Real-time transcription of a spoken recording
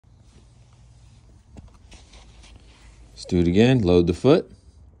Let's do it again. Load the foot.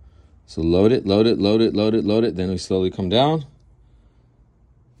 So load it, load it, load it, load it, load it. Then we slowly come down.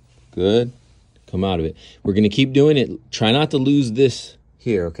 Good. Come out of it. We're going to keep doing it. Try not to lose this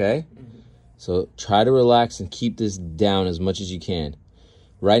here, okay? So try to relax and keep this down as much as you can.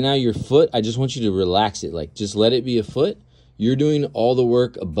 Right now, your foot, I just want you to relax it. Like, just let it be a foot. You're doing all the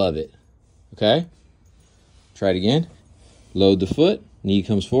work above it, okay? Try it again. Load the foot. Knee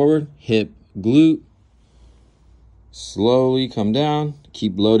comes forward. Hip, glute. Slowly come down.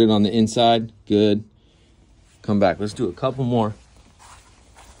 Keep loaded on the inside. Good. Come back. Let's do a couple more.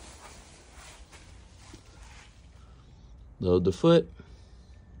 Load the foot.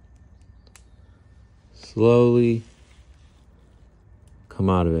 Slowly come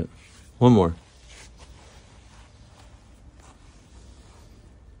out of it. One more.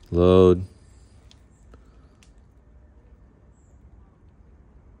 Load.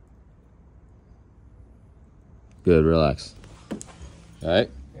 Good, relax. All right?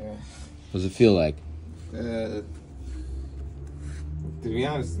 Yeah. What does it feel like? To be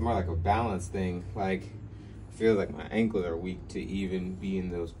honest, it's more like a balance thing. Like, I feel like my ankles are weak to even be in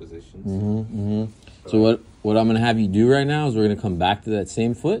those positions. So what I'm going to have you do right now is we're going to come back to that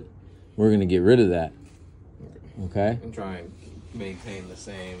same foot. We're going to get rid of that. Okay? And try and maintain the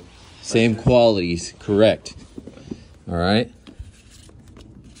same qualities. Correct. All right?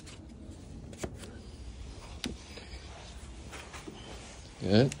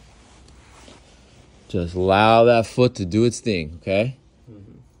 Good. Just allow that foot to do its thing, okay?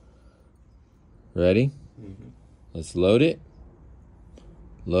 Ready? Let's load it.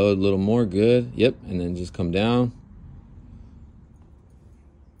 Load a little more, good. Yep, and then just come down.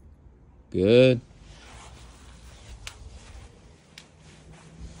 Good.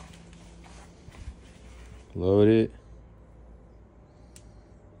 Load it.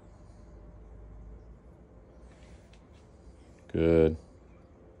 Good.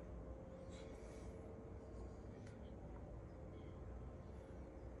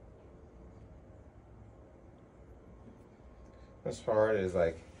 What's hard is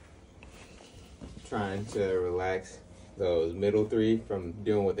like trying to relax those middle three from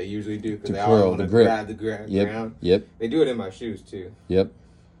doing what they usually do because they always want to grab the ground. Yep. They do it in my shoes too. Yep.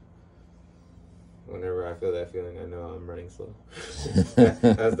 Whenever I feel that feeling, I know I'm running slow. That's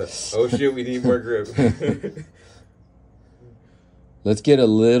the, oh shit, we need more grip. Let's get a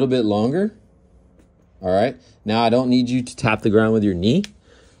little bit longer. All right. Now I don't need you to tap the ground with your knee.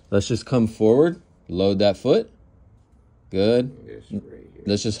 Let's just come forward. Load that foot. Good.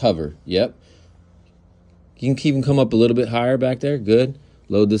 Let's just hover. Yep. You can keep them come up a little bit higher back there. Good.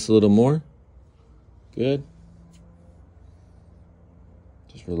 Load this a little more. Good.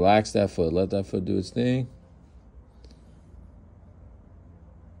 Just relax that foot. Let that foot do its thing.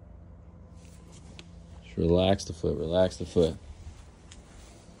 Just relax the foot. Relax the foot.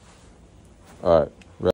 All right.